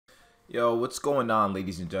Yo, what's going on,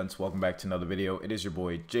 ladies and gents? Welcome back to another video. It is your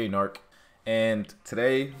boy J Narc, and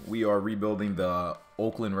today we are rebuilding the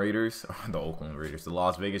Oakland Raiders, the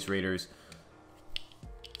Las Vegas Raiders.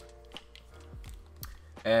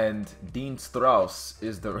 And Dean Strauss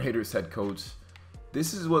is the Raiders head coach.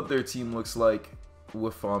 This is what their team looks like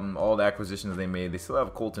with all the acquisitions they made. They still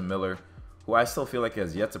have Colton Miller, who I still feel like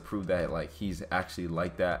has yet to prove that he's actually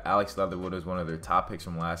like that. Alex Leatherwood is one of their top picks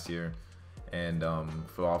from last year. And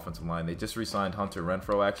for the offensive line, they just re-signed Hunter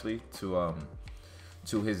Renfrow actually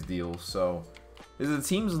to his deal. So the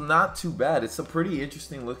team's not too bad. It's a pretty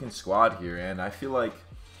interesting looking squad here, and I feel like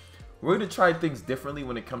we're gonna try things differently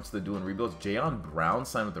when it comes to doing rebuilds. Jayon Brown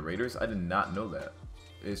signed with the Raiders. I did not know that.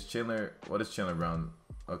 What is Chandler Brown?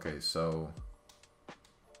 Okay, so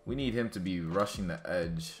we need him to be rushing the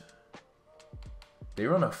edge. They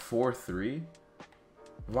run a 4-3.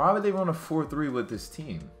 Why would they run a 4-3 with this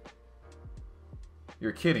team?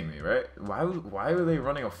 You're kidding me, right? Why are they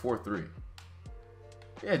running a 4-3?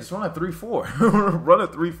 Yeah, just run a 3-4. Run a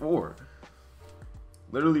 3-4.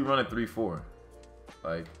 Literally run a 3-4.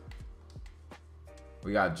 Like,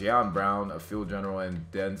 we got Jayon Brown, a field general, and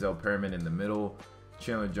Denzel Perryman in the middle.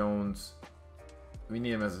 Chandler Jones. We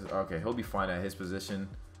need him as okay. He'll be fine at his position.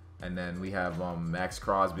 And then we have Max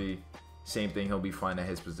Crosby. Same thing. He'll be fine at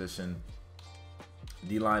his position.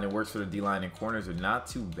 D-line, it works for the D-line, and corners are not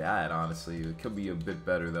too bad, honestly. It could be a bit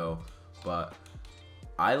better, though. But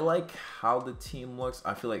I like how the team looks.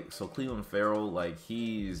 I feel like, Clelin Ferrell,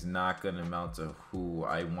 he's not going to amount to who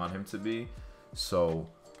I want him to be. So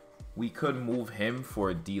we could move him for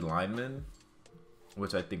a D-lineman,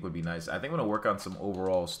 which I think would be nice. I think I'm going to work on some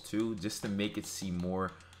overalls, too, just to make it seem more,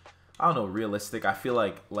 I don't know, realistic. I feel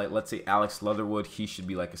like let's say Alex Leatherwood, he should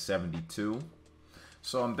be like a 72.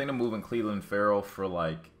 So I'm thinking of moving Clelin Ferrell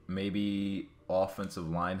for maybe offensive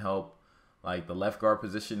line help. The left guard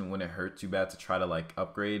position wouldn't hurt too bad to try to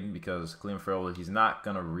upgrade, because Clelin Ferrell, he's not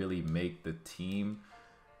gonna really make the team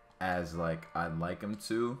as I'd like him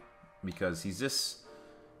to, because he's just,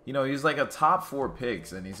 he's like a top 4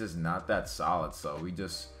 picks and he's just not that solid. So we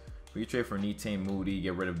trade for Netane Moody,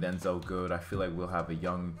 get rid of Denzel Good. I feel like we'll have a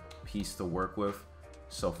young piece to work with.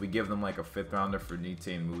 So if we give them a 5th rounder for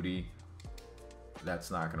Netane Moody,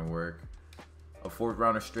 that's not going to work. A 4th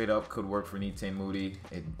rounder straight up could work for Netane Moody.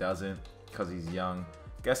 It doesn't, because he's young.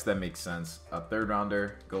 Guess that makes sense. A 3rd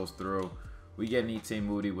rounder goes through. We get Netane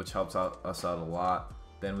Moody, which helps us out a lot.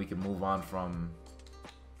 Then we can move on from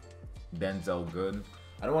Denzel Good.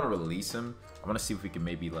 I don't want to release him. I want to see if we can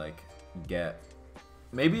maybe get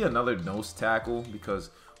maybe another nose tackle,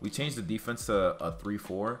 because we changed the defense to a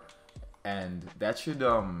 3-4, and that should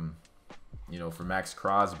for Max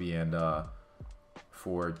Crosby and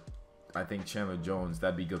for, I think, Chandler Jones,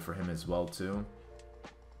 that'd be good for him as well too.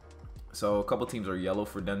 So a couple teams are yellow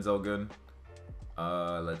for Denzel Good.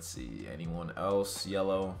 Let's see, anyone else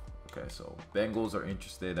yellow? Okay, so Bengals are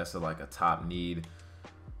interested. That's a top need,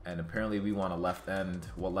 and apparently we want a left end.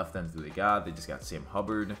 What left ends do they got? They just got Sam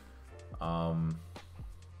Hubbard.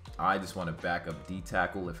 I just want a backup D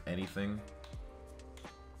tackle, if anything.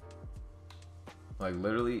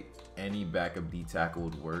 Literally any backup D tackle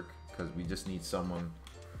would work, because we just need someone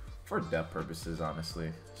for depth purposes, honestly.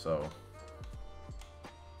 So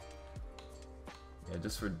yeah,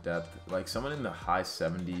 just for depth, someone in the high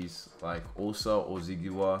 70s, like Osa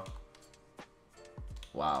Ozigua.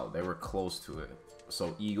 Wow, they were close to it.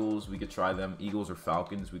 So Eagles, we could try them. Eagles or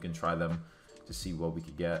Falcons, we can try them to see what we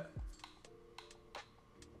could get.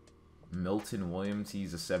 Milton Williams,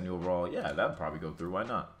 he's a 70 overall. Yeah, that'd probably go through. Why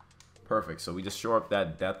not? Perfect. So we just shore up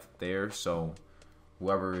that depth there. So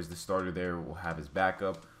whoever is the starter there will have his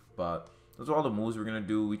backup. But those are all the moves we're going to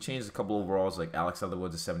do. We changed a couple overalls, like Alex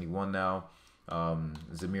Leatherwood's a 71 now.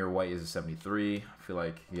 Zamir White is a 73. I feel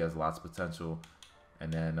like he has lots of potential.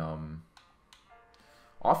 And then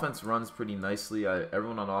offense runs pretty nicely.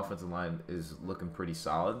 Everyone on the offensive line is looking pretty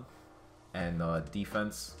solid. And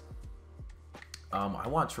defense, I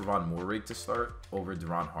want Trevon Moehrig to start over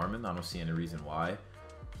Deron Harmon. I don't see any reason why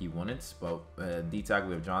he wouldn't. But D-tackle,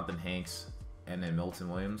 we have Jonathan Hanks and then Milton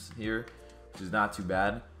Williams here, which is not too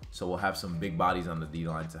bad. So we'll have some big bodies on the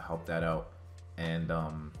D-line to help that out. And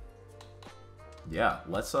yeah,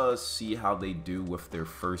 let's see how they do with their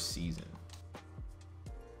first season.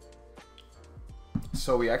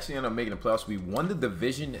 So we actually ended up making the playoffs. We won the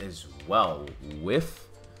division as well with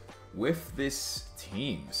this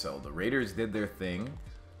team. So the Raiders did their thing,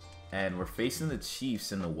 and we're facing the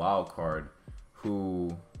Chiefs in the wild card,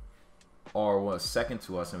 who are second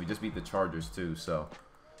to us, and we just beat the Chargers too. So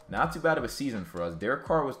Not too bad of a season for us. Derek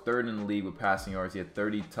Carr was 3rd in the league with passing yards. He had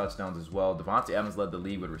 30 touchdowns as well. Davante Adams led the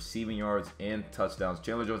league with receiving yards and touchdowns.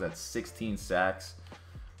 Chandler Jones had 16 sacks.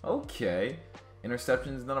 Okay.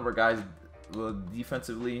 Interceptions, none of our guys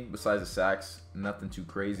defensively, besides the sacks, nothing too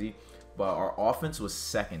crazy. But our offense was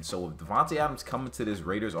 2nd. So with Davante Adams coming to this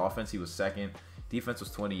Raiders offense, he was 2nd. Defense was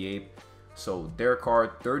 28th. So Derek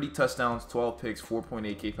Carr, 30 touchdowns, 12 picks,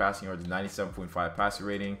 4.8K passing yards, 97.5 passer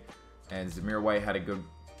rating. And Zamir White had a good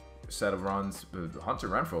set of runs. Hunter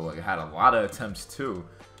Renfrow had a lot of attempts too.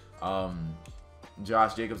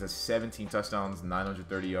 Josh Jacobs has 17 touchdowns,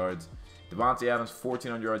 930 yards. Davante Adams,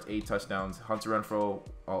 1,400 yards, 8 touchdowns. Hunter Renfrow,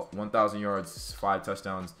 1,000 yards, 5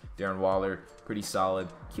 touchdowns. Darren Waller, pretty solid.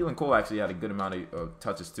 Keelan Cole actually had a good amount of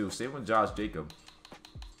touches too. Same with Josh Jacobs.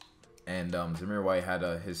 And Zamir White had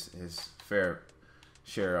his fair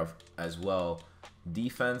share of as well.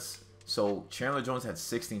 Defense. So Chandler Jones had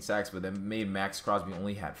 16 sacks, but then made Max Crosby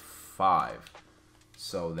only had 5.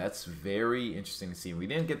 So that's very interesting to see. We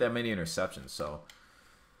didn't get that many interceptions. So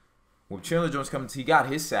with Chandler Jones coming, he got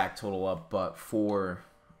his sack total up, but for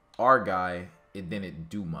our guy, it didn't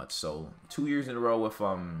do much. So 2 years in a row with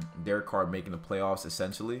Derek Carr making the playoffs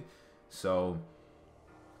essentially. So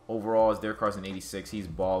overall, as Derek Carr's in 86, he's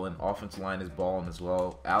balling. Offensive line is balling as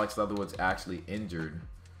well. Alex Leatherwood's actually injured.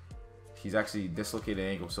 He's actually dislocated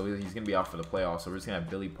ankle, so he's going to be out for the playoffs. So we're just going to have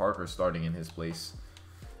Billy Parker starting in his place.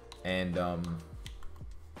 And,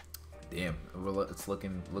 damn, it's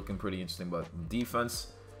looking pretty interesting. But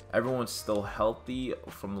defense, everyone's still healthy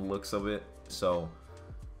from the looks of it. So,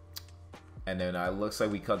 and then it looks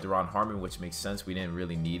like we cut Deron Harmon, which makes sense. We didn't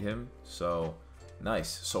really need him. So, nice.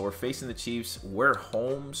 So we're facing the Chiefs. We're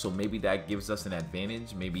home, so maybe that gives us an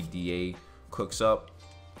advantage. Maybe DA cooks up.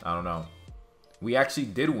 I don't know. We actually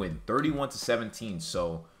did win 31-17.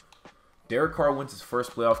 So Derek Carr wins his first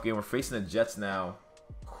playoff game. We're facing the Jets now,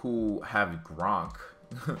 who have Gronk,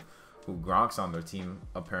 who Gronk's on their team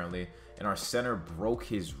apparently, and our center broke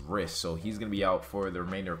his wrist, so he's gonna be out for the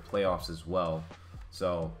remainder of playoffs as well.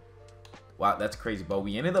 So wow, that's crazy. But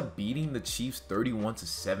we ended up beating the Chiefs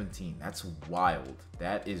 31-17. That's wild.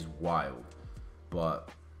 That is wild. But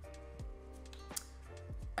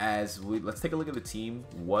let's take a look at the team,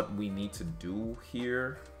 what we need to do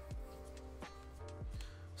here.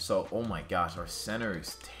 So, oh my gosh, our center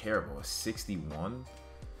is terrible. A 61.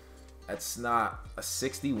 That's not a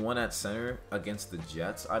 61 at center against the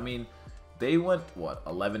Jets. I mean, they went what,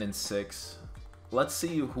 11-6. Let's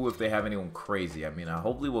see if they have anyone crazy. I mean,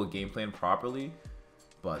 hopefully we'll game plan properly.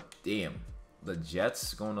 But damn, the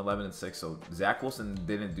Jets going 11-6. So Zach Wilson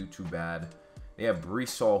didn't do too bad. They have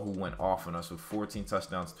Brees Hall, who went off on us with 14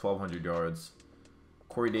 touchdowns, 1,200 yards.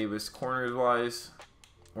 Corey Davis, corners-wise,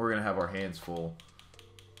 we're going to have our hands full.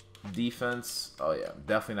 Defense, oh yeah,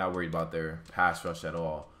 definitely not worried about their pass rush at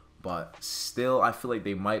all. But still, I feel like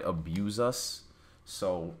they might abuse us.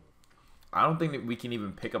 So I don't think that we can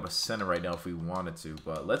even pick up a center right now if we wanted to.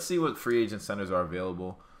 But let's see what free agent centers are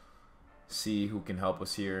available. See who can help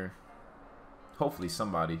us here. Hopefully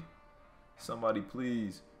somebody. Somebody,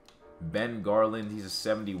 please. Ben Garland, he's a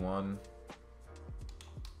 71.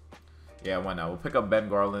 Yeah, why not? We'll pick up Ben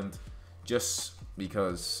Garland just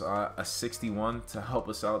because a 61 to help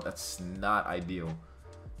us out, that's not ideal.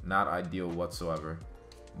 Not ideal whatsoever.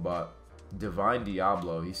 But Divine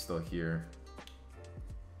Diablo, he's still here.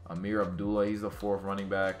 Amir Abdullah, he's the 4th running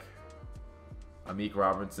back. Amik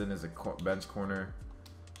Robertson is a bench corner.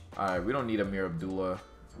 Alright, we don't need Amir Abdullah.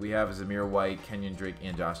 We have Zamir White, Kenyon Drake,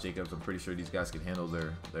 and Josh Jacobs. I'm pretty sure these guys can handle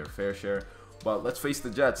their fair share. But let's face the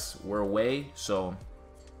Jets. We're away, so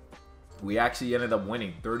we actually ended up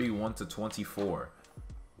winning 31-24.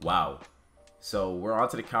 Wow. So we're on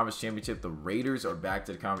to the conference championship. The Raiders are back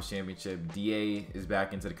to the conference championship. DA is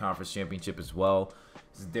back into the conference championship as well.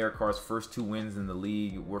 This is Derek Carr's first 2 wins in the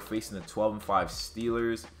league. We're facing the 12-5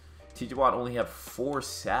 Steelers. TJ Watt only had 4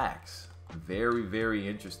 sacks. Very, very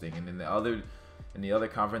interesting. And in the other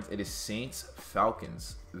conference, it is Saints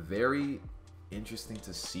Falcons. Very interesting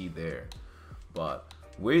to see there. But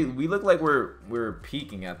we look like we're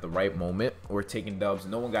peaking at the right moment. We're taking dubs.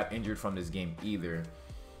 No one got injured from this game either.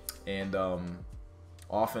 And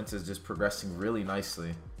offense is just progressing really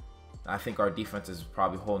nicely. I think our defense is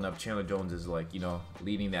probably holding up. Chandler Jones is like,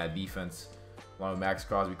 leading that defense along with Max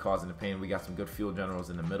Crosby causing the pain. We got some good field generals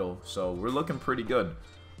in the middle. So we're looking pretty good.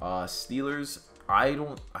 Steelers, I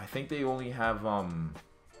think they only have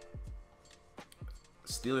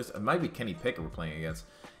Steelers. It might be Kenny Pickett we're playing against.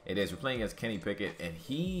 It is. We're playing against Kenny Pickett, and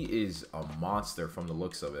he is a monster from the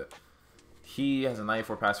looks of it. He has a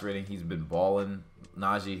 94 passer rating. He's been balling.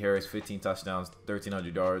 Najee Harris, 15 touchdowns,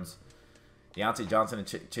 1,300 yards. Deontay Johnson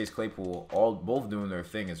and Chase Claypool both doing their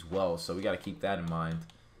thing as well, so we got to keep that in mind.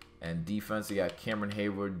 And defense, we got Cameron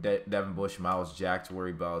Hayward, Devin Bush, Miles Jack to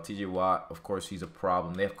worry about. TJ Watt, of course, he's a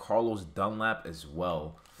problem. They have Carlos Dunlap as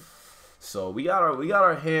well. So we got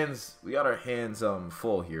our hands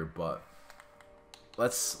full here, but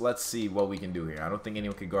let's see what we can do here. I don't think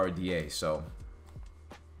anyone could guard DA, so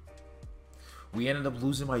we ended up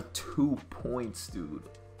losing by 2 points, dude.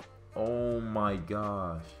 Oh my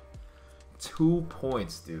gosh. 2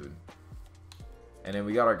 points, dude. And then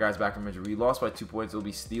we got our guys back from injury. We lost by 2 points. It'll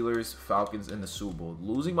be Steelers, Falcons in the Super Bowl.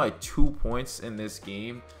 Losing by 2 points in this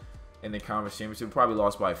game in the conference championship. We probably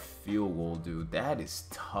lost by a field goal, dude. That is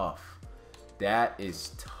tough. That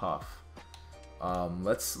is tough.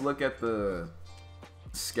 Let's look at the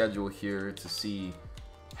schedule here to see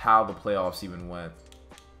how the playoffs even went.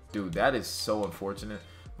 Dude, that is so unfortunate.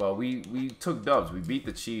 But we took dubs. We beat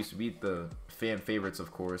the Chiefs. We beat the fan favorites,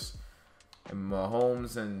 of course. And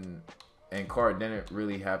Mahomes and Carr didn't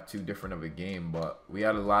really have too different of a game, but we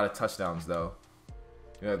had a lot of touchdowns, though.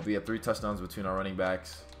 We had 3 touchdowns between our running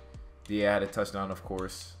backs. DA had a touchdown, of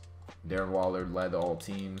course. Darren Waller led all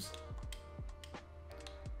teams.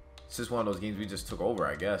 It's just one of those games we just took over,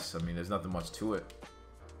 I guess. I mean, there's nothing much to it.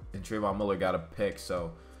 And Trayvon Miller got a pick,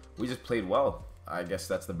 so we just played well. I guess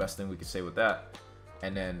that's the best thing we could say with that.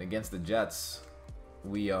 And then against the Jets,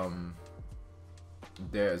 Zach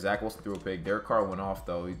Wilson threw a pick. Derek Carr went off,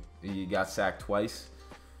 though. He got sacked twice.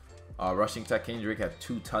 Rushing tech, Kendrick had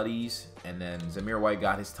 2 tutties. And then Zamir White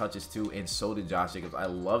got his touches, too. And so did Josh Jacobs. I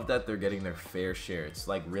love that they're getting their fair share. It's,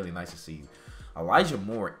 like, really nice to see. Elijah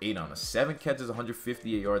Moore, 8 on us. 7 catches,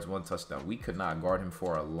 158 yards, 1 touchdown. We could not guard him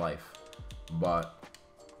for our life. But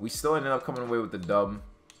we still ended up coming away with the dub.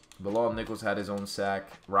 Bilal Nichols had his own sack.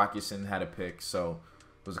 Rockison had a pick. So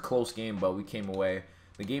it was a close game, but we came away.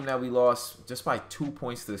 The game that we lost just by 2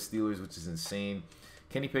 points to the Steelers, which is insane.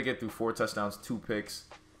 Kenny Pickett threw 4 touchdowns, 2 picks.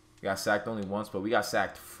 We got sacked only once, but we got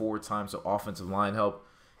sacked 4 times. So offensive line help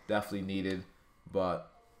definitely needed.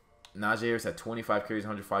 But Najee Harris had 25 carries,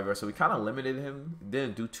 105 yards. So we kind of limited him.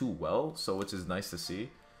 Didn't do too well, so which is nice to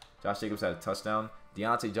see. Josh Jacobs had a touchdown.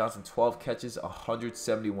 Deontay Johnson, 12 catches,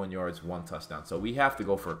 171 yards, 1 touchdown. So we have to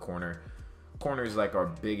go for a corner. Corner is like our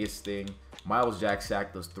biggest thing. Miles Jack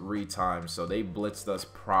sacked us 3 times, so they blitzed us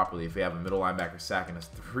properly if we have a middle linebacker sacking us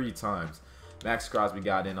 3 times. Max Crosby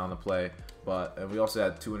got in on the play, and we also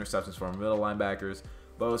had 2 interceptions from our middle linebackers.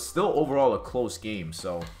 But it was still overall a close game,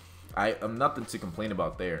 so I'm nothing to complain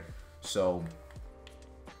about there. So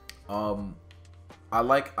I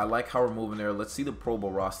like how we're moving there. Let's see the Pro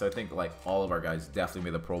Bowl roster. I think like all of our guys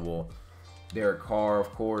definitely made the Pro Bowl. Derek Carr, of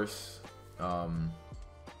course.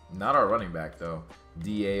 Not our running back though.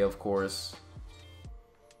 DA, of course.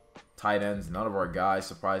 Tight ends, none of our guys,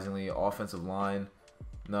 surprisingly. Offensive line,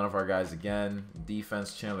 none of our guys again.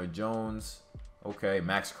 Defense, Chandler Jones. Okay,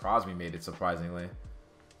 Max Crosby made it, surprisingly.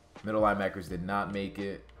 Middle linebackers did not make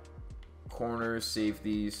it. Corners,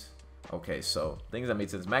 safeties. Okay, so things that made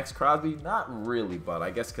sense. Max Crosby, not really, but I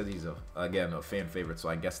guess because he's, again, a fan favorite, so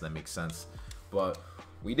I guess that makes sense. But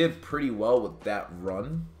we did pretty well with that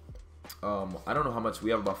run. I don't know how much. We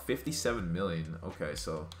have about 57 million. Okay,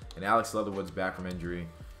 so, and Alex Leatherwood's back from injury.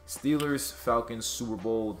 Steelers, Falcons, Super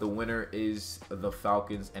Bowl. The winner is the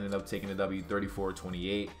Falcons. Ended up taking the W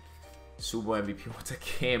 34-28. Super Bowl MVP went to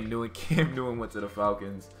Cam Newton. Cam Newton went to the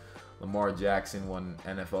Falcons. Lamar Jackson won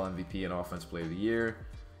NFL MVP and Offense Player of the Year.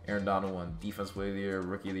 Aaron Donald won Defense Player of the Year.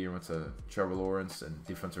 Rookie of the Year went to Trevor Lawrence. And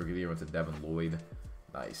Defensive Rookie of the Year went to Devin Lloyd.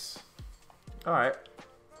 Nice. All right.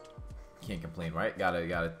 Can't complain, right?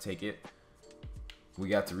 Gotta take it. We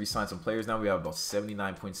got to re-sign some players now. We have about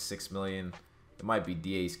 79.6 million. It might be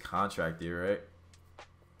DA's contract year, right?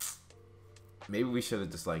 Maybe we should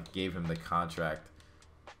have just like gave him the contract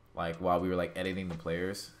like while we were like editing the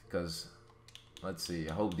players. Because let's see.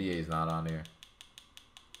 I hope DA is not on here.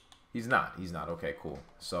 He's not. He's not. Okay, cool.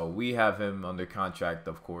 So we have him under contract,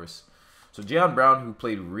 of course. So Jayon Brown, who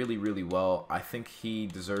played really, really well, I think he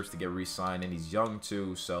deserves to get re-signed, and he's young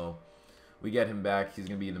too. So we get him back. He's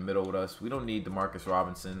gonna be in the middle with us. We don't need DeMarcus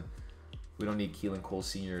Robinson. We don't need Keelan Cole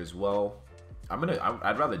Sr. as well.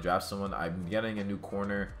 I'd rather draft someone. I'm getting a new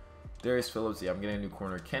corner. Darius Phillips, yeah, I'm getting a new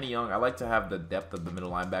corner. Kenny Young, I like to have the depth of the middle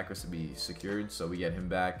linebackers to be secured, so we get him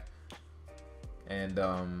back. And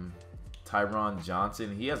Tyron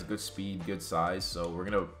Johnson, he has good speed, good size, so we're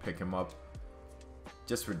gonna pick him up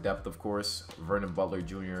just for depth, of course. Vernon Butler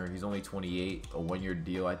Jr., he's only 28, a 1-year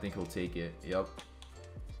deal. I think he'll take it. Yep.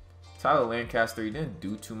 Tyler Lancaster, he didn't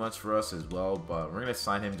do too much for us as well, but we're gonna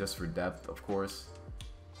sign him just for depth, of course.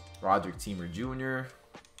 Roderick Teamer Jr.,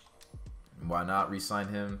 why not re-sign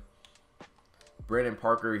him? Brandon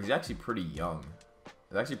Parker, he's actually pretty young.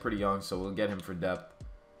 He's actually pretty young, so we'll get him for depth.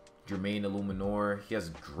 Jermaine Illuminor, he has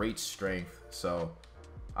great strength, so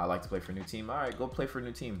I like to play for a new team. All right, go play for a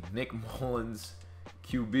new team. Nick Mullins,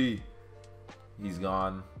 QB, he's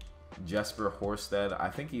gone. Jesper Horsted, I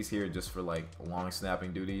think he's here just for like long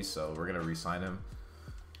snapping duties, so we're gonna re-sign him.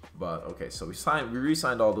 But okay, so we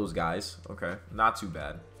re-signed all those guys. Okay, not too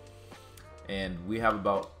bad. And we have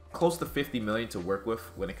about close to 50 million to work with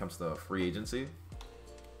when it comes to free agency.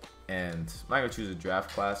 And I'm not gonna choose a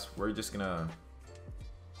draft class. We're just gonna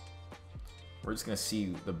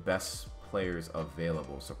see the best players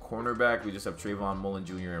available. So cornerback, we just have Trayvon Mullen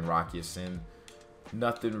Jr. and Rocky Sin.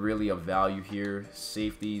 Nothing really of value here.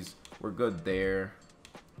 Safeties, we're good there.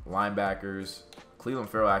 Linebackers, Cleveland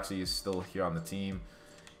Farrell actually is still here on the team.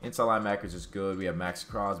 Inside linebackers is good. We have Max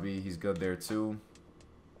Crosby, he's good there too.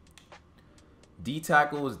 D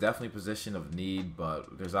tackle is definitely a position of need,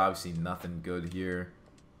 but there's obviously nothing good here.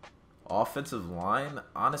 Offensive line,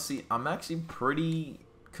 honestly, I'm actually pretty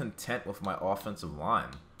content with my offensive line.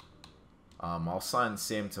 I'll sign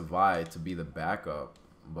Sam Tavai to be the backup,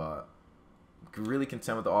 but really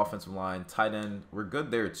content with the offensive line. Tight end, we're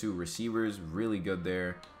good there too. Receivers, really good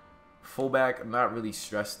there. Fullback, I'm not really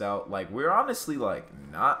stressed out. Like, we're honestly like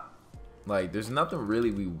not like there's nothing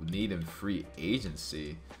really we need in free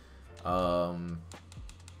agency. I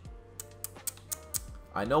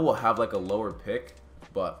know we'll have like a lower pick,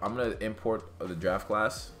 but I'm gonna import the draft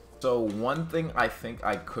class. So one thing I think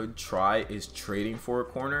I could try is trading for a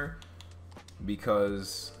corner,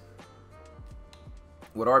 because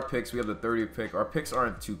with our picks, we have the 30th pick. Our picks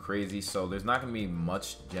aren't too crazy, so there's not going to be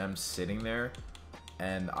much gems sitting there.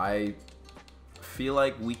 And I feel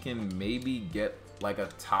like we can maybe get like a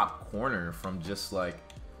top corner from just like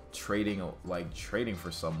trading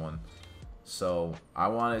for someone. So I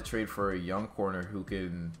want to trade for a young corner who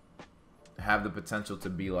can have the potential to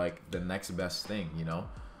be like the next best thing, you know?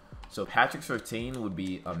 So Patrick Surtain would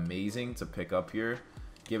be amazing to pick up here,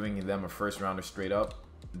 giving them a first rounder straight up.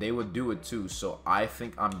 They would do it too, so I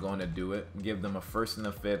think I'm going to do it. Give them a first and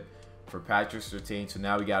a fifth for Patrick Surtain. So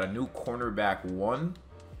now we got a new cornerback one.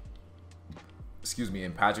 Excuse me,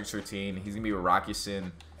 and Patrick Surtain. He's going to be with Rocky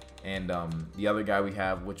Sin and the other guy we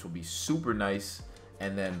have, which will be super nice.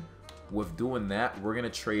 And then with doing that, we're going to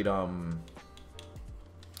trade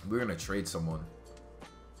someone.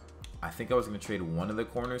 I think I was going to trade one of the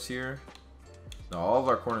corners here. No, all of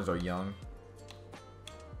our corners are young.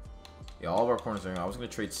 Yeah, all of our corners are young. I was going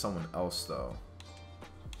to trade someone else, though.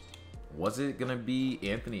 Was it going to be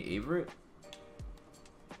Anthony Averett?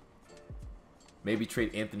 Maybe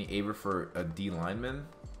trade Anthony Averett for a D lineman?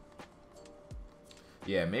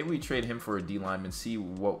 Yeah, maybe we trade him for a D lineman, see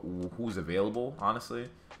who's available, honestly.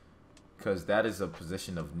 Because that is a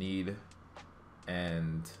position of need.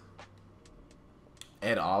 And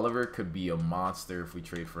Ed Oliver could be a monster if we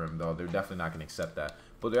trade for him, though. They're definitely not going to accept that.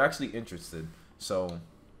 But they're actually interested. So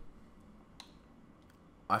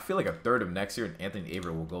I feel like a third of next year and Anthony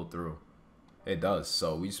Averett will go through. It does.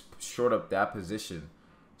 So we just short up that position.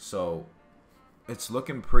 So it's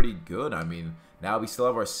looking pretty good. I mean, now we still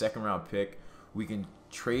have our second round pick. We can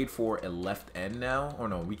trade for a left end now. Or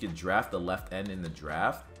no, we can draft a left end in the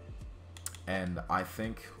draft. And I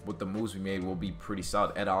think with the moves we made, we'll be pretty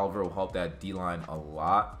solid. Ed Oliver will help that D-line a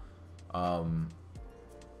lot. And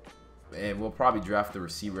we'll probably draft the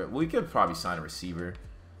receiver. We could probably sign a receiver.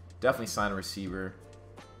 Definitely sign a receiver.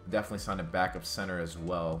 Definitely sign a backup center as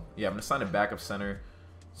well. Yeah, I'm going to sign a backup center.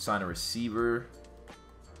 Sign a receiver.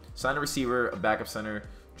 Sign a receiver, a backup center.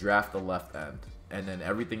 Draft the left end. And then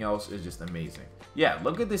everything else is just amazing. Yeah,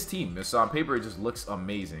 look at this team. So on paper, it just looks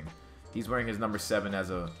amazing. He's wearing his number 7 as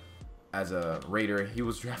a Raider. He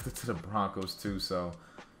was drafted to the Broncos too, so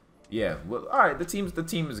yeah. Well, all right, the team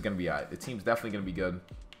is gonna be all right. The team's definitely gonna be good.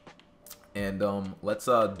 And let's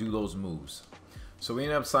do those moves. So we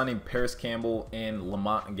ended up signing Paris Campbell and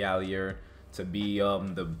Lamont Gallier to be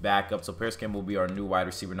the backup. So Paris Campbell will be our new wide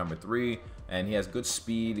receiver number 3, and he has good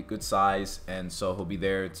speed, good size, and so he'll be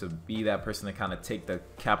there to be that person to kind of take the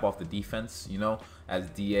cap off the defense, you know, as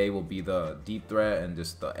DA will be the deep threat and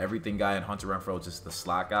just the everything guy, and Hunter Renfrow just the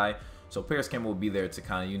slot guy. So Paris Campbell will be there to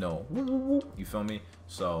kind of, you know, you feel me?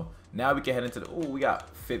 So now we can head into the, we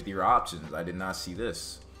got 50-year options. I did not see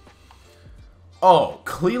this. Oh,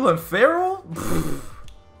 Cleveland Farrell?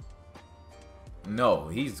 No,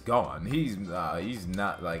 he's gone. He's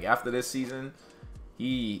not, like, after this season,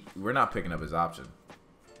 we're not picking up his option.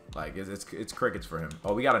 Like, it's crickets for him.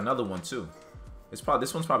 Oh, we got another one too. This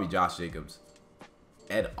one's probably Josh Jacobs.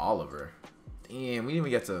 Ed Oliver. Damn, we didn't even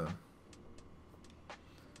get to.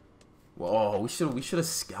 Whoa, we should have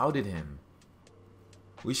scouted him.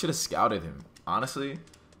 We should have scouted him. honestly,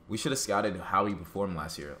 we should have scouted how he performed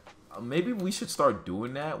last year. Maybe we should start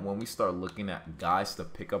doing that when we start looking at guys to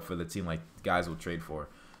pick up for the team, like guys will trade for.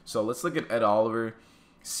 So let's look at Ed Oliver,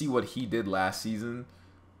 see what he did last season.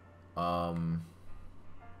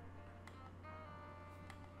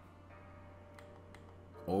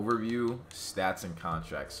 Overview, stats, and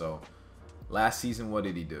contracts. So last season, what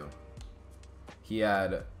did he do? He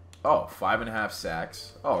had 5.5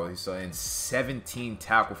 sacks. So and 17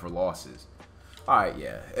 tackle for losses. All right,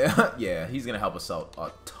 yeah, yeah, he's gonna help us out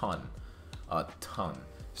a ton.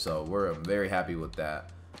 So we're very happy with that.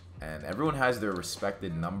 And everyone has their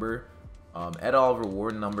respected number. Ed Oliver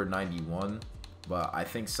Ward number 91, but I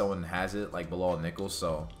think someone has it like below Nichols.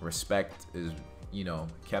 So respect is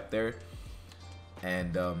kept there.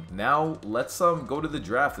 And now let's go to the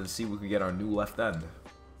draft and see if we can get our new left end.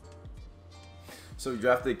 So we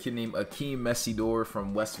drafted a kid named Akeem Messidor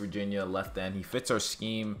from West Virginia, left end. He fits our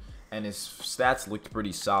scheme, and his stats looked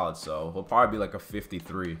pretty solid. So he'll probably be like a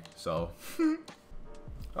 53. So,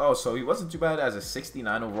 so he wasn't too bad as a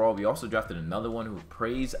 69 overall. We also drafted another one who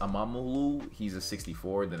Praise Amamulu. He's a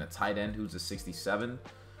 64. Then a tight end who's a 67.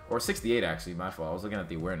 Or 68, actually. My fault. I was looking at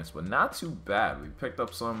the awareness. But not too bad. We picked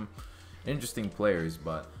up some interesting players.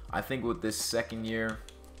 But I think with this second year,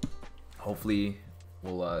 hopefully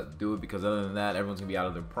we'll do it, because other than that, everyone's gonna be out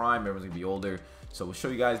of their prime, everyone's gonna be older. So we'll show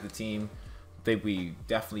you guys the team. I think we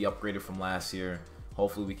definitely upgraded from last year.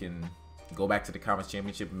 Hopefully we can go back to the conference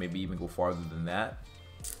championship and maybe even go farther than that.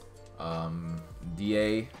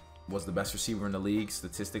 DA was the best receiver in the league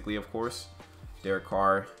statistically, of course. Derek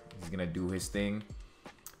Carr, he's gonna do his thing.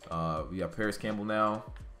 We got Paris Campbell now.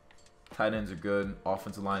 Tight ends are good.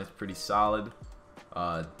 Offensive line is pretty solid.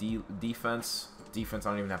 Defense, I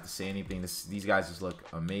don't even have to say anything. These guys just look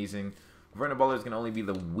amazing. Vernon Butler is going to only be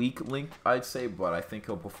the weak link, I'd say, but I think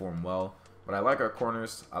he'll perform well. But I like our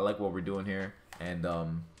corners. I like what we're doing here. And,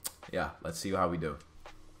 yeah, let's see how we do.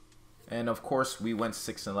 And, of course, we went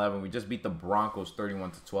 6-11. We just beat the Broncos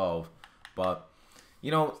 31-12. But,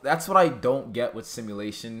 that's what I don't get with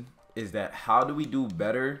simulation, is that how do we do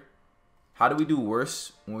better? How do we do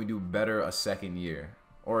worse when we do better a second year?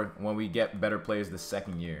 Or when we get better players the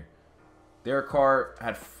second year? Derek Carr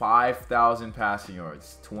had 5,000 passing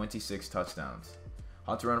yards, 26 touchdowns.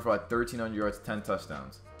 Hunter Renfrow had 1,300 yards, 10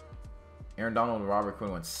 touchdowns. Aaron Donald and Robert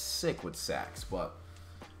Quinn went sick with sacks, but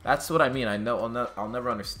that's what I mean. I know I'll never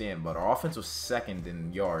understand, but our offense was second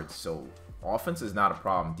in yards, so offense is not a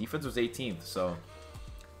problem. Defense was 18th, so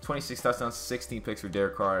 26 touchdowns, 16 picks for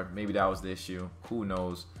Derek Carr. Maybe that was the issue. Who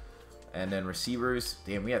knows? And then receivers,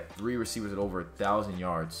 damn, we had 3 receivers at over 1,000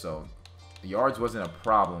 yards, so the yards wasn't a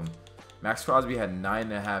problem. Max Crosby had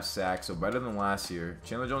 9.5 sacks, so better than last year.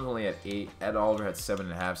 Chandler Jones only had 8. Ed Oliver had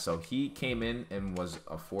 7.5, so he came in and was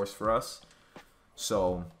a force for us.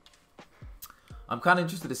 So I'm kind of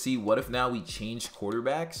interested to see what if now we change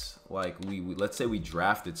quarterbacks. Like let's say we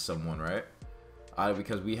drafted someone, right?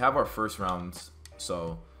 Because we have our first rounds,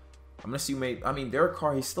 so I'm gonna see. Derek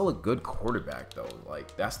Carr, he's still a good quarterback though.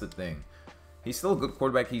 Like that's the thing. He's still a good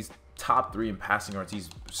quarterback. He's top 3 in passing yards. He's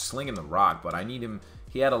slinging the rock, but I need him.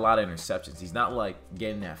 He had a lot of interceptions. He's not like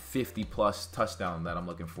getting that 50+ touchdown that I'm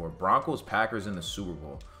looking for. Broncos, Packers in the Super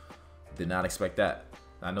Bowl. Did not expect that.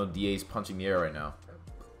 I know DA's punching the air right now.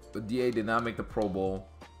 But DA did not make the Pro Bowl.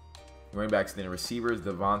 Running backs didn't. Receivers,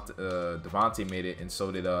 Davante made it, and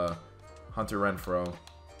so did Hunter Renfrow.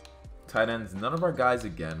 Tight ends, none of our guys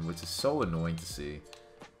again, which is so annoying to see.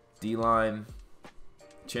 D-line,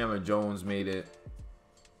 Chandler Jones made it.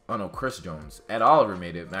 Oh no, Chris Jones. Ed Oliver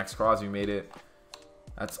made it. Max Crosby made it.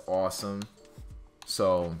 That's awesome.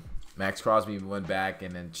 So Max Crosby went back,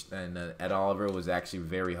 and then Ed Oliver was actually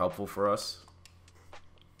very helpful for us.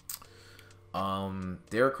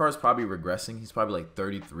 Derek Carr is probably regressing. He's probably like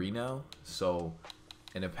 33 now. So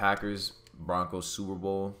in the Packers Broncos Super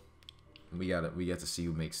Bowl, we get to see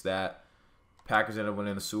who makes that. Packers ended up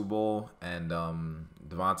winning the Super Bowl, and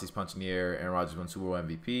Davante's punching the air. Aaron Rodgers won Super Bowl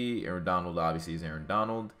MVP. Aaron Donald obviously is Aaron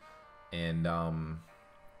Donald, and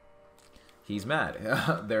he's mad.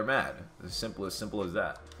 They're mad. As simple as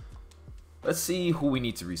that. Let's see who we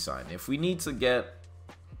need to re-sign. If we need to get,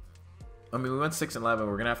 we went 6-11.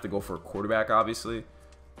 We're gonna have to go for a quarterback, obviously,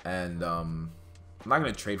 and I'm not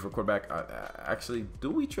gonna trade for a quarterback. Actually,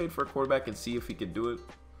 do we trade for a quarterback and see if he could do it?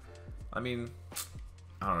 I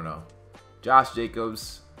don't know. Josh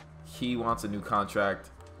Jacobs, he wants a new contract.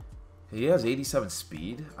 He has 87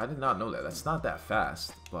 speed. I did not know that. That's not that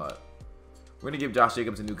fast, but we're gonna give Josh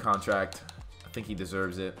Jacobs a new contract. I think he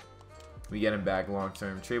deserves it. We get him back long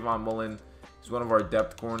term. Trayvon Mullen, he's one of our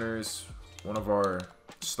depth corners, one of our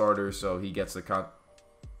starters, so he gets the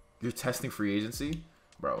You're testing free agency?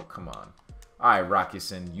 Bro, come on. All right,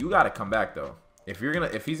 Rockison, you got to come back though.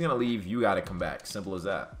 If he's gonna leave, you got to come back. Simple as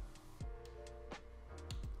that.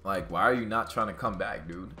 Like, why are you not trying to come back,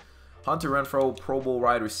 dude? Hunter Renfrow, Pro Bowl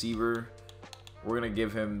wide receiver. We're gonna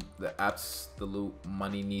give him the absolute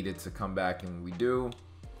money needed to come back, and we do.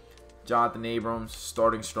 Jonathan Abrams,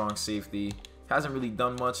 starting strong safety. Hasn't really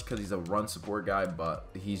done much because he's a run support guy, but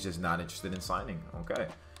he's just not interested in signing. Okay.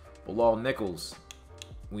 Bilal Nichols,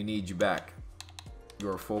 we need you back.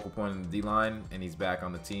 You're a focal point in the D-line, and he's back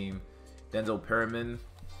on the team. Denzel Perriman.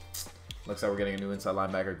 Looks like we're getting a new inside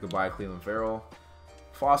linebacker. Goodbye, Cleveland Farrell.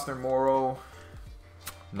 Foster Moreau.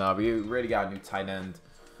 Nah, we already got a new tight end.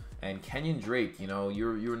 And Kenyon Drake, you know, you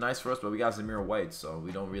were nice for us, but we got Zamir White, so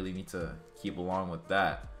we don't really need to keep along with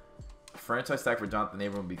that. Franchise tag for Jonathan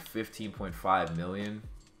Abram would be $15.5 million,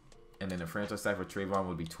 and then the franchise tag for Trayvon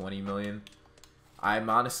would be $20 million. I'm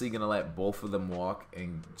honestly gonna let both of them walk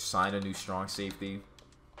and sign a new strong safety.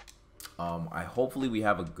 Hopefully we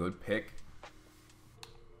have a good pick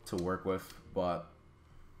to work with, but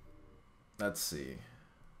let's see.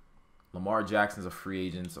 Lamar Jackson's a free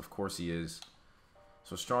agent, of course he is.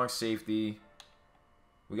 So strong safety.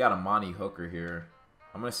 We got Amani Hooker here.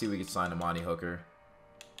 I'm gonna see if we can sign Amani Hooker.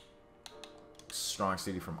 Strong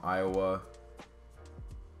safety from Iowa.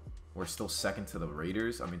 We're still second to the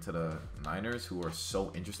Raiders. I mean to the Niners, who are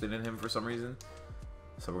so interested in him for some reason.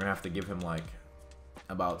 So we're gonna have to give him like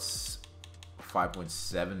about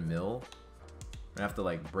 5.7 mil. We're gonna have to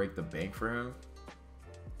like break the bank for him.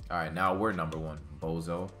 All right, now we're number one,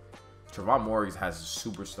 bozo. Trevon Morris has a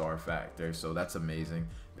superstar factor, so that's amazing.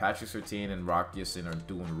 Patrick Surtain and Rock Yassin are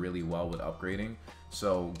doing really well with upgrading.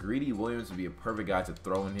 So Greedy Williams would be a perfect guy to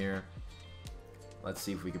throw in here. Let's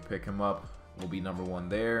see if we can pick him up. We'll be number one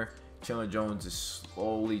there. Chandler Jones is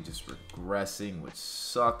slowly just regressing, which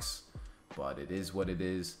sucks, but it is what it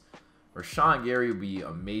is. Rashawn Gary would be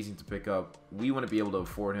amazing to pick up. We wouldn't be able to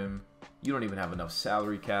afford him. You don't even have enough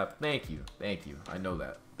salary cap. Thank you. Thank you. I know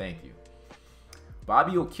that. Thank you.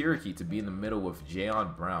 Bobby Okereke to be in the middle with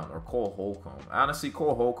Jayon Brown or Cole Holcomb. Honestly,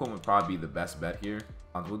 Cole Holcomb would probably be the best bet here.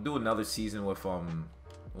 We'll do another season with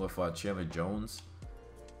Chandler Jones.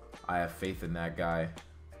 I have faith in that guy.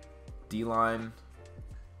 D-line,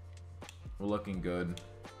 we're looking good.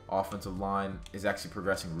 Offensive line is actually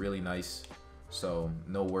progressing really nice, so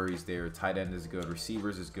no worries there. Tight end is good.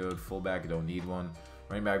 Receivers is good. Fullback, don't need one.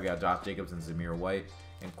 Running back, we got Josh Jacobs and Zamir White.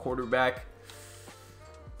 And quarterback,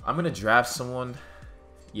 I'm going to draft someone.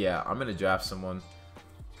 Yeah, I'm going to draft someone.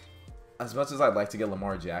 As much as I'd like to get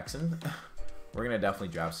Lamar Jackson, we're going to definitely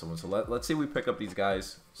draft someone. So let's see if we pick up these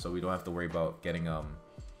guys so we don't have to worry about getting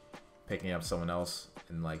picking up someone else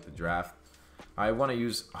in like the draft. I want to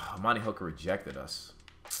use Amani Hooker rejected us.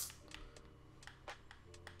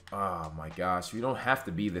 Oh my gosh, you don't have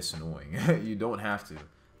to be this annoying. You don't have to.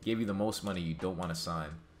 Gave you the most money you don't want to sign.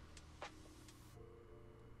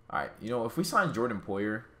 Alright, you know, if we sign Jordan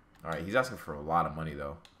Poyer, alright, he's asking for a lot of money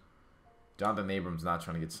though. Jonathan Abrams not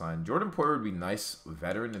trying to get signed. Jordan Poyer would be nice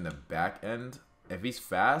veteran in the back end. If he's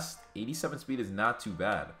fast, 87 speed is not too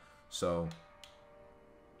bad. So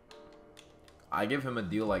I give him a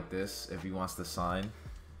deal like this if he wants to sign.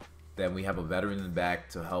 Then we have a veteran in the back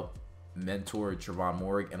to help mentor Trevon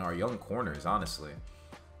Morig and our young corners, honestly.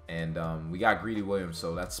 And we got Greedy Williams,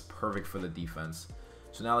 so that's perfect for the defense.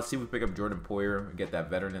 So now let's see if we pick up Jordan Poyer, get that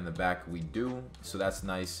veteran in the back. We do, so that's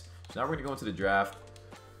nice. So now we're going to go into the draft.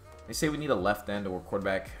 They say we need a left end or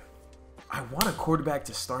quarterback. I want a quarterback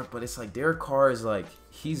to start, but it's like Derek Carr is like,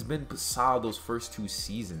 he's been solid those first 2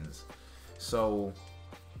 seasons. So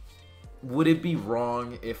would it be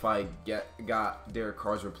wrong if I got Derek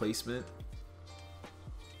Carr's replacement?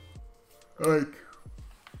 Like,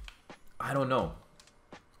 I don't know.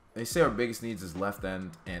 They say our biggest needs is left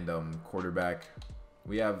end and quarterback.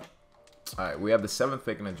 We have the 7th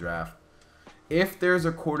pick in the draft. If there's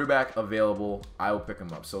a quarterback available, I will pick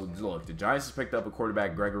him up. So look, the Giants has picked up a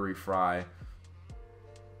quarterback, Gregory Fry.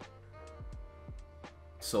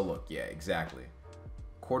 So look, yeah, exactly.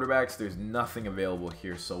 Quarterbacks, there's nothing available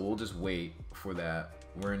here, so we'll just wait for that.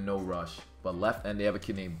 We're in no rush. But left end, they have a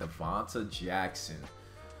kid named Davante Jackson.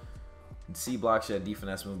 And C block, shed,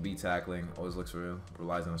 defense, move, B tackling. Always looks for him.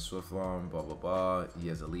 Relies on a swift arm, blah, blah, blah. He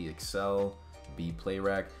has elite excel. B play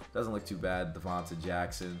rack. Doesn't look too bad. Davante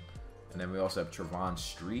Jackson. And then we also have Trevon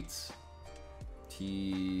Streets.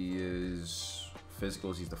 He is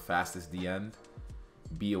physicals. He's the fastest D end.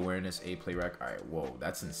 B awareness, A play rack. All right, whoa,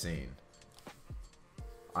 that's insane.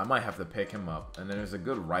 I might have to pick him up. And then there's a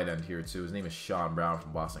good right end here too. His name is Sean Brown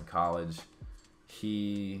from Boston College.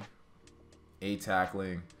 He A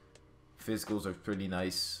tackling. Physicals are pretty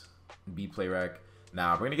nice. B play rack.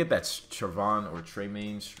 Now we're gonna get that Trevon or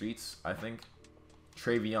Tremaine Streets, I think.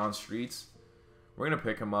 Travion Streets. We're going to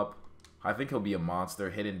pick him up. I think he'll be a monster.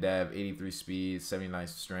 Hidden dev, 83 speed, 79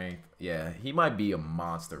 strength. Yeah, he might be a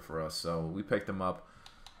monster for us. So we picked him up.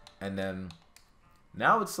 And then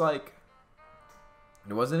now it's like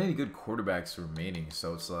there wasn't any good quarterbacks remaining.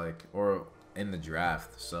 So it's like, or in the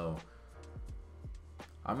draft. So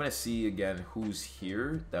I'm going to see again who's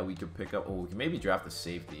here that we could pick up. Oh, we can maybe draft a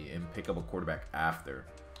safety and pick up a quarterback after.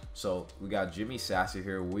 So we got Jimmy Sasser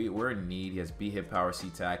here. We're in need. He has B hit power, C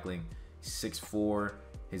tackling, 6'4".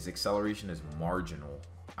 His acceleration is marginal.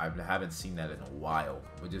 I haven't seen that in a while,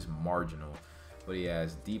 but just marginal. But he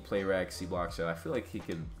has D play rec, C block shot. I feel like he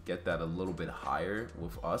could get that a little bit higher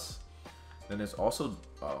with us. Then there's also,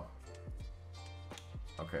 oh,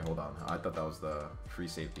 okay, hold on. I thought that was the free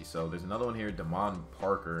safety. So there's another one here, Damon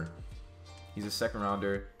Parker. He's a second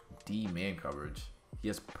rounder, D man coverage. He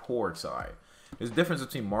has poor XI. There's a difference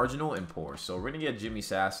between marginal and poor. So we're gonna get Jimmy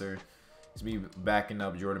Sasser. He's me backing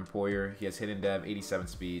up Jordan Poyer. He has hidden dev, 87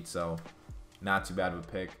 speed, so not too bad of a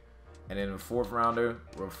pick. And then the fourth round,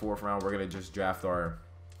 we're gonna just draft our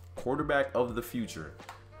quarterback of the future.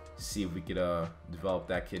 See if we could develop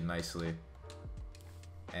that kid nicely.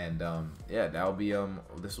 And yeah, that'll be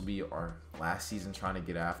this will be our last season trying to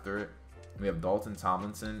get after it. We have Dalton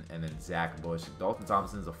Tomlinson and then Zach Bush. Dalton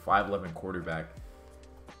Tomlinson is a 5'11" quarterback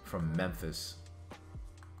from Memphis.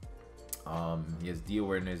 He has D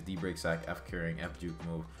awareness, D break sack, F carrying, F juke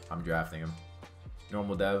move. I'm drafting him.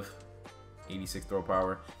 Normal dev, 86 throw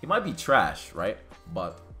power. He might be trash, right?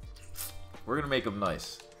 But we're gonna make him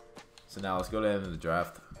nice. So now let's go to the end of the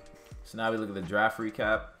draft. So now we look at the draft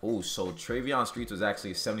recap. Oh, so Travion Streets was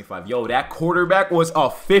actually a 75. Yo, that quarterback was a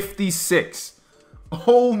 56.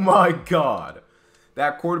 Oh my god.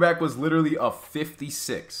 That quarterback was literally a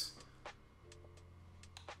 56.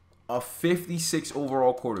 A 56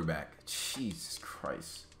 overall quarterback. Jesus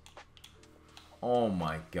Christ. Oh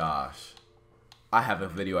my gosh. I have a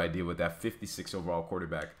video idea with that 56 overall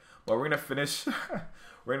quarterback. But we're gonna finish.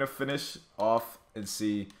 We're gonna finish off and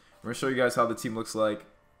see. We're gonna show you guys how the team looks like.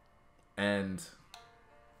 And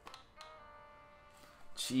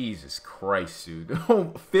Jesus Christ, dude.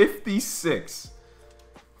 Oh, 56.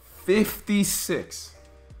 56.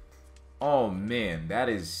 Oh man, that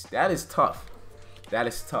is tough. That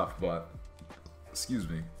is tough, but excuse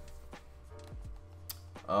me.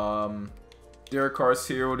 Derek Carr's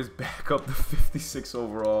here with his backup, the 56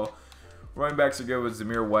 overall. Running backs are good with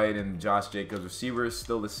Zamir White and Josh Jacobs. Receivers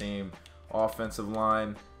still the same. Offensive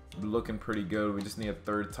line looking pretty good. We just need a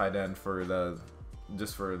third tight end for the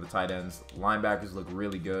tight ends. Linebackers look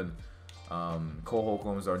really good. Cole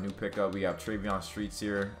Holcomb is our new pickup. We have Travion Streets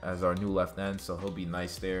here as our new left end, so he'll be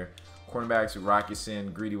nice there. Cornerbacks,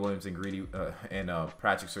 Rockison, Greedy Williams, and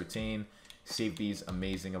Patrick Surtain. Safeties,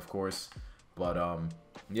 amazing, of course. But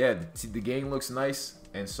yeah, the game looks nice,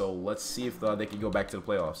 and so let's see if they can go back to the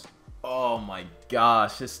playoffs. Oh my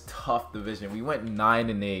gosh, this tough division. We went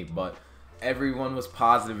 9-8, but everyone was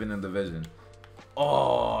positive in the division.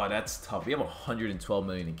 Oh, that's tough. We have 112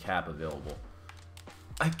 million in cap available.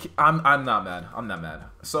 I'm not mad. I'm not mad.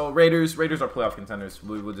 So Raiders are playoff contenders.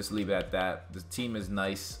 We will just leave it at that. The team is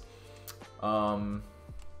nice.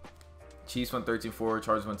 Chiefs went 13-4,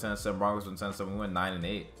 Chargers went 10-7, Broncos went 10-7. We went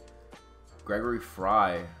 9-8. Gregory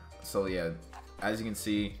Fry. So yeah, as you can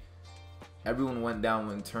see, everyone went down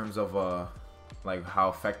in terms of like how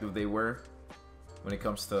effective they were when it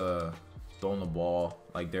comes to throwing the ball,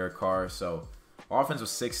 like Derek Carr. So our offense was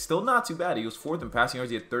 6, still not too bad. He was 4th in passing yards.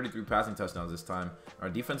 He had 33 passing touchdowns this time. Our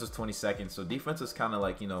defense was 22nd. So defense is kind of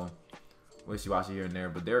like, you know, wishy-washy here and there.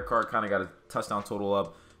 But Derek Carr kind of got a touchdown total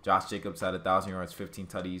up. Josh Jacobs had 1,000 yards, 15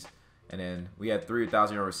 tutties. And then we had 3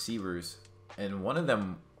 1,000-yard receivers. And one of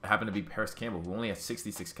them happened to be Paris Campbell, who only had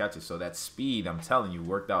 66 catches. So that speed, I'm telling you,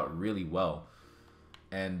 worked out really well.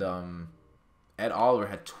 And Ed Oliver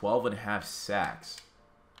had 12.5 sacks.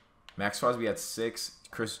 Max Crosby had 6.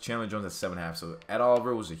 Chris Chandler Jones had 7.5. So Ed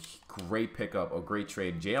Oliver was a great pickup, a great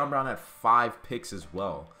trade. Jayon Brown had 5 picks as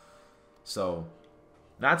well. So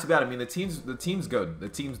not too bad. I mean, the team's good. The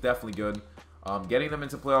team's definitely good. Getting them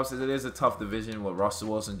into playoffs, it is a tough division with Russell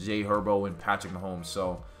Wilson, Jay Herbo, and Patrick Mahomes.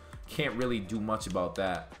 So can't really do much about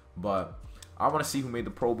that. But I want to see who made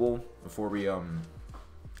the Pro Bowl before we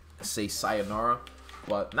say sayonara.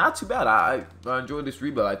 But not too bad. I enjoyed this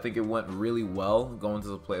rebuild. I think it went really well going to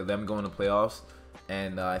the playoffs,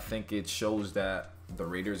 and I think it shows that the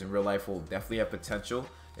Raiders in real life will definitely have potential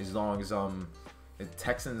as long as the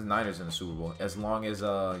Texans and Niners in the Super Bowl. As long as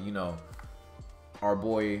you know, our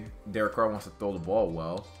boy Derek Carr wants to throw the ball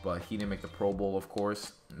well, but he didn't make the Pro Bowl, of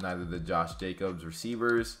course. Neither did Josh Jacobs.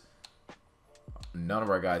 Receivers, none of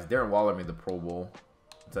our guys. Darren Waller made the Pro Bowl,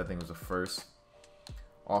 which I think was the first.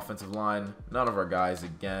 Offensive line, none of our guys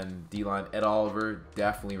again. D-line, Ed Oliver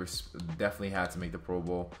definitely had to make the Pro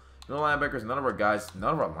Bowl. No linebackers, none of our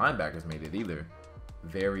linebackers made it either.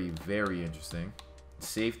 Very, very interesting.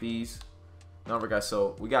 Safeties, none of our guys.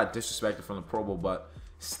 So we got disrespected from the Pro Bowl, but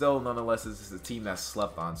still, nonetheless, this is a team that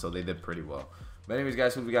slept on, so they did pretty well. But anyways,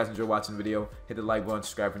 guys, hope you guys enjoyed watching the video. Hit the like button,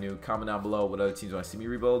 subscribe for new, comment down below what other teams you want to see me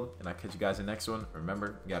rebuild, and I'll catch you guys in the next one.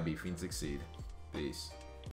 Remember, you gotta be Fiend to succeed. Peace.